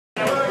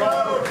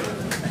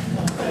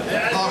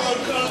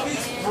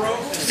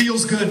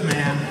Feels good,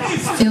 man.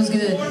 Feels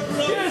good.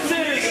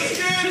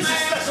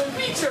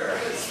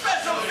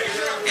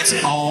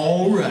 It's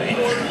all right.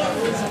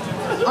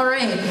 All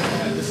right.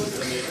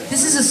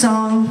 This is a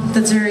song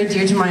that's very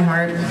dear to my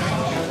heart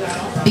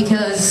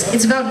because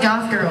it's about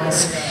goth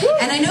girls.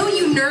 And I know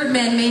you nerd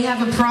men may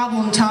have a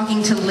problem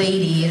talking to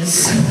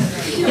ladies.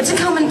 It's a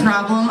common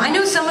problem. I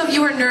know some of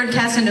you are nerd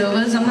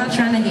Casanovas. I'm not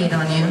trying to hate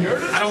on you.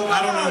 I don't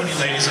know any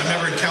ladies. I've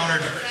never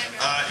encountered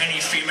any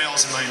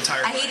females in my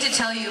entire life. I hate to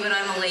tell you, but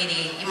I'm a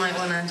lady. You might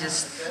want to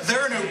just... There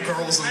are no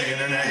girls on the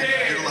internet.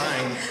 You're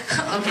lying.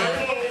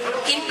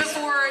 Okay. In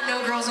before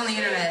no girls on the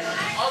internet.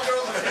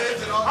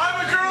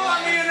 I'm a girl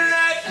on the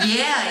internet!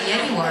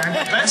 Yeah, you are.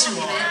 Bet you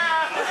are.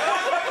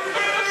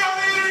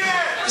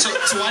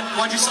 So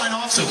why'd you sign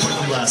off so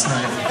quickly last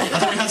night? I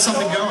thought we had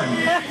something going.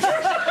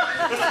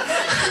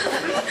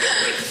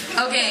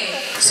 Okay,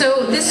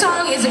 so this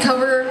song is a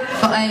cover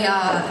by,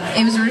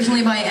 it was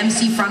originally by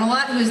MC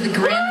Frontalot, who is the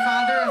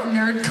grandfather of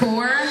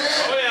nerdcore.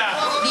 Oh yeah.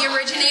 The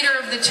originator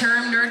of the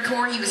term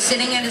nerdcore. He was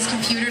sitting at his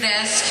computer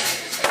desk,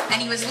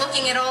 and he was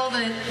looking at all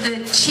the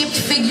chipped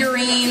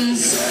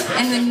figurines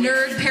and the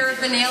nerd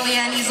paraphernalia,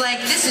 and he's like,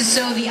 this is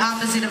so the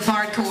opposite of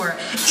hardcore.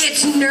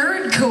 It's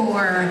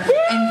nerdcore!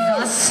 And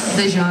thus,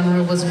 the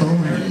genre was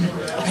born.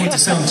 I hate to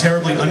sound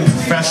terribly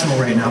unprofessional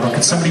right now, but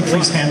could somebody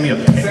please hand me a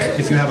pick,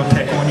 if you have a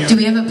pick on you? Do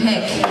we have a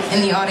pick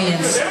in the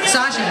audience?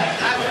 Sasha.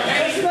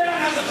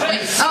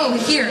 Wait, oh,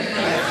 here.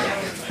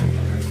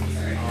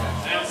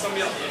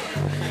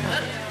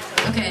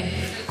 Okay,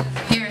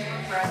 here.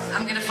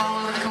 I'm gonna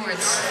follow the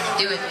chords.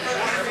 Do it.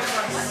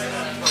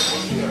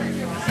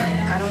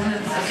 I don't know.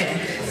 Okay.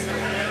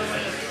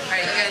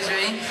 Alright, you guys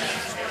ready?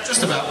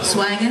 Just about.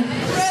 Swaggin'?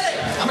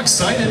 I'm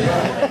excited.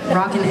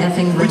 Rockin'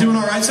 effing. We doing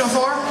all right so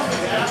far?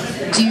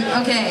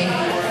 Okay,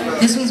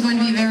 this one's going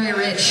to be very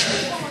rich.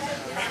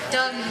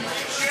 Doug,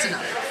 it's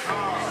enough.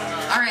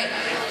 Alright.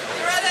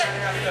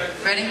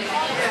 Ready?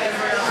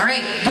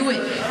 Alright, do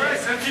it.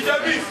 MC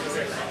Diabeats.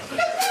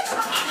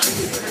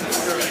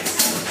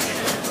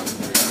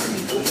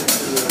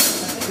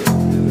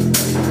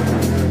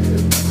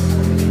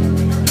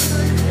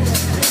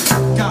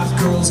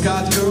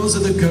 Goth girls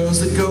are the girls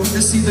that go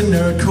to see the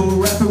nerdcore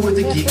rapper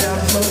with the geek out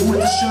flow with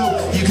the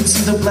show. You can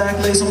see the black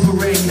lace on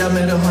parade. I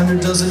met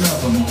 100 dozen of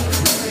them.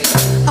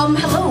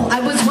 Hello, I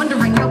was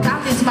wondering how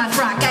goth is my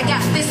frock. I got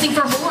this thing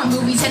for horror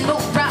movies and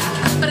boat rock,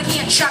 but I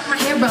can't shock my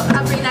hair up,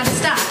 I ran out of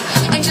stock.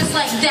 And just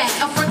like that,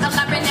 a front of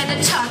I ran out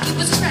of talk. It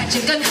was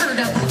tragic, unheard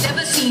of.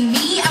 Never seen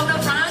me out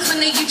of rhymes when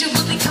they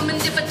usually come in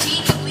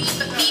fatigue. Believe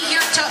but me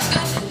here talk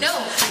good. No,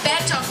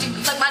 bad talk dude,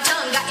 like my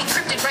tongue got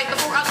encrypted right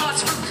before I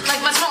lost root.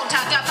 Like my small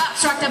talk got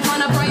box rocked up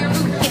on a briar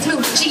root. It's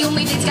mood, she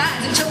only dates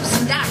guys and chose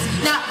some dots.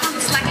 Not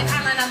roots like an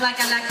island, I like,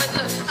 but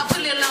look, I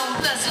put it on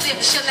plus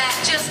lip shellac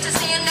just to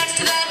stand next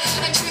to that.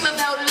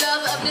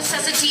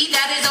 Necessity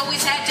that has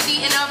always had to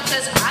be enough,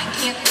 because I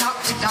can't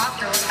talk to goth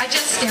girls. I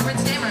just stare and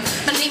stammer.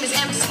 My name is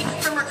MC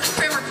Primer,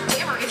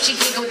 dammer if she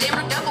giggle,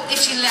 dammer double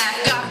if she laugh.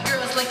 Goth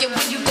girls like it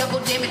when you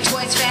double damn it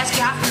twice fast.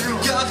 Goth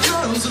girls. Goth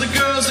girls are the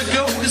girls that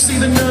go to see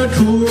the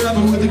nerdcore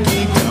rapper with the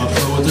geek out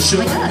flow at the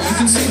show. You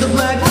can see the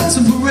black lights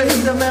and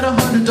parade. I met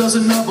 100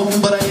 dozen of them,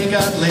 but I ain't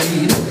got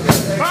laid.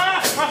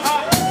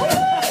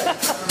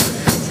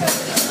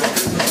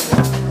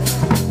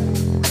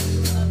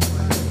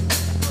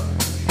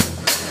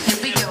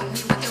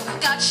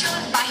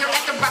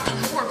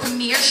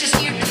 She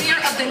steered clear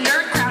of the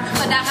nerd crowd,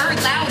 but I heard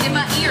loud in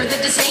my ear the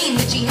disdain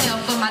that she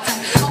held for my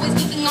time. Always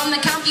keeping on the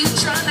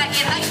computer, I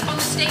get hype on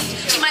the stage.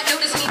 She might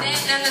notice me then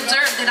and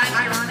observe that I'm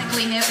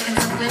ironically hip and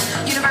some with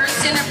universe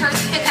in her purse.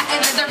 If I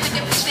ever the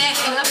rhythm snack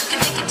up,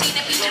 can they contain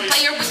a feature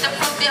player with the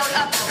front built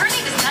up? Her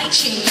name is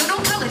Nightshade. You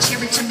don't call it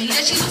cherry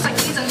tomato. She looks like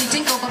easily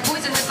tinkle, but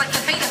poisonous like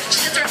the Veda. She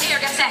does her hair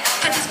got sack,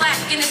 cause it's black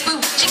in his boot.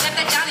 She got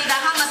that Johnny, the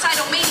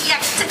homicidal maniac.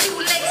 To 2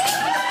 legs,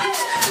 taking the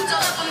boots. Who's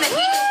all up on the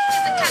heel?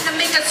 Is the kind to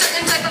make a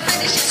certain type of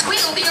finish.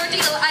 Squeal the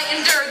ordeal I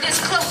endure, this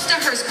close to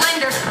her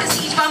splendor.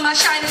 Besieged by my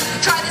shyness,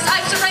 try this I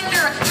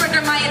surrender.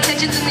 Surrender my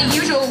intentions in the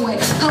usual way.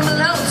 Home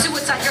alone,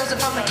 suicide girls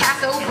upon the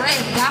cathode ray.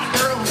 Goth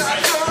girls. Goth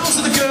girls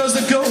are the girls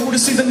that go to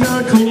see the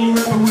nerdcore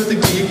rapper with the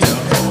geek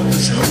out flow at the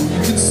show.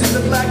 You can see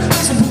the black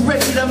lights on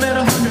parade. I met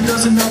 100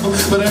 dozen of them,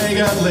 but I ain't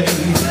got laid.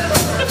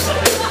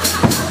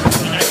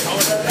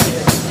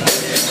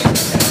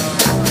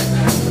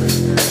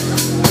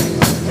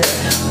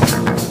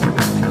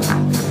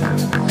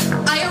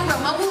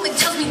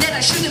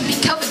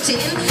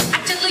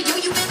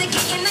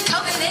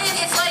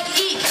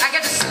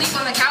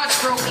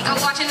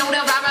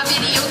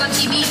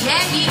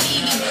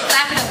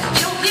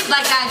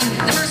 Like I do,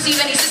 never see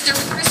any sister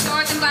with her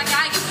stars and black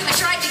eye. I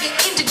tried to get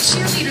into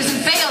cheerleaders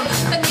and failed.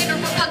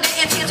 Banana repugnant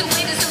and tails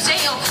away to so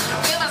jail.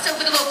 Bail myself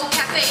with a local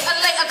cafe. I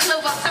lay a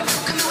clover, some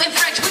Camus in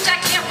French, which I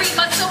can't read,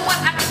 but so what?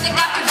 I think they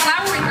got good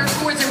flower in her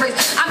chords and race.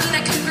 I mean,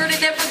 I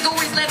converted that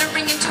Gregori's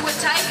lettering into a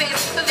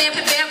typeface. The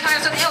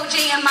vampires on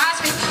LJ and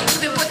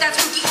MySpace. Even put that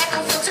spooky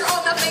echo filter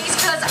on the face,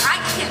 cause I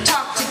can't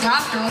talk to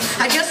goth girls.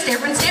 I just stare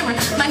and stammer.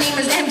 My name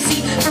is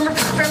MC Primer,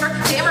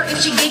 dammer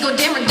if she giggle,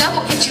 dammer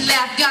double if she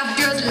laugh. Goth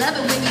girls love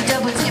it when you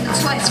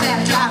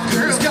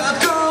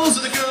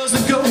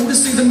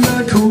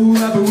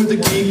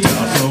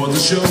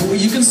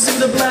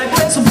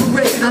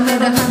I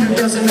met 100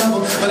 dozen of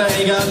them, but I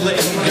ain't got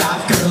laid.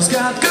 Goth girls,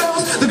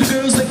 the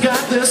girls that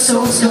got their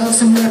soul stuck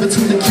somewhere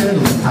between the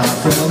kettle and pot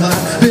from a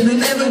lot. Been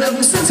enamored of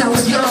them since I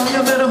was young.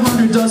 I met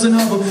 100 dozen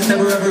of them,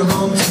 never ever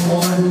humped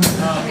one.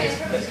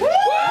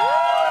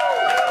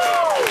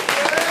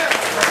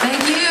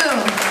 Thank you.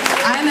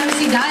 I'm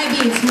MC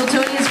Diabeats,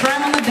 Miltonius